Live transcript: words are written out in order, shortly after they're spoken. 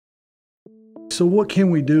So what can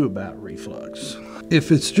we do about reflux?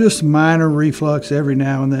 If it's just minor reflux, every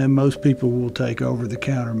now and then most people will take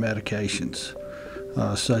over-the-counter medications,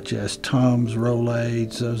 such as Tums,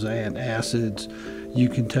 Rolaids, those antacids. You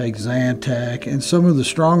can take Zantac, and some of the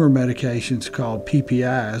stronger medications called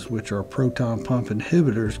PPIs, which are proton pump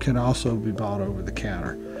inhibitors, can also be bought over the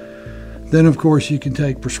counter. Then, of course, you can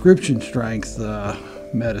take prescription strength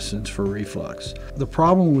medicines for reflux. The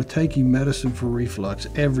problem with taking medicine for reflux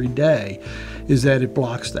every day is that it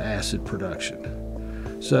blocks the acid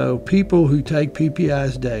production. So people who take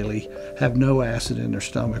PPIs daily have no acid in their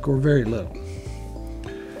stomach, or very little.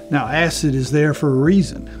 Now, acid is there for a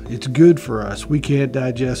reason. It's good for us. We can't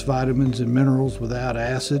digest vitamins and minerals without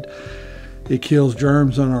acid. It kills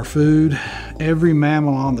germs on our food. Every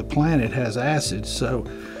mammal on the planet has acid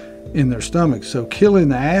in their stomach. So killing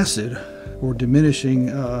the acid or diminishing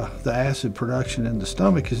the acid production in the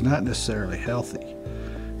stomach is not necessarily healthy.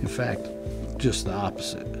 In fact, just the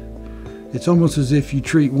opposite. It's almost as if you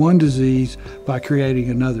treat one disease by creating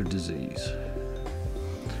another disease.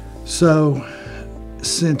 So,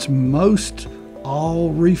 since most all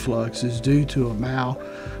reflux is due to a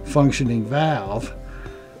malfunctioning valve,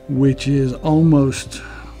 which is almost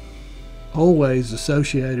always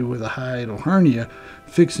associated with a hiatal hernia,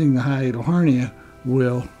 fixing the hiatal hernia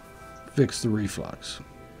will fix the reflux.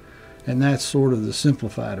 And that's sort of the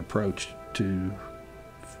simplified approach to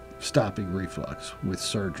stopping reflux with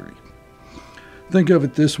surgery. Think of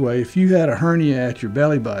it this way: if you had a hernia at your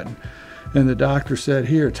belly button and the doctor said,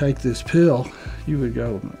 "Here, take this pill," you would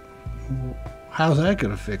go, "How's that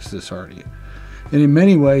going to fix this hernia?" And in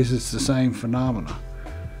many ways, it's the same phenomena.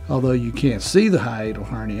 Although you can't see the hiatal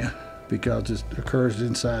hernia because it occurs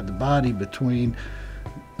inside the body between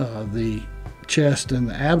the chest and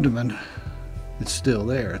the abdomen, it's still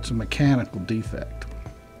there. It's a mechanical defect.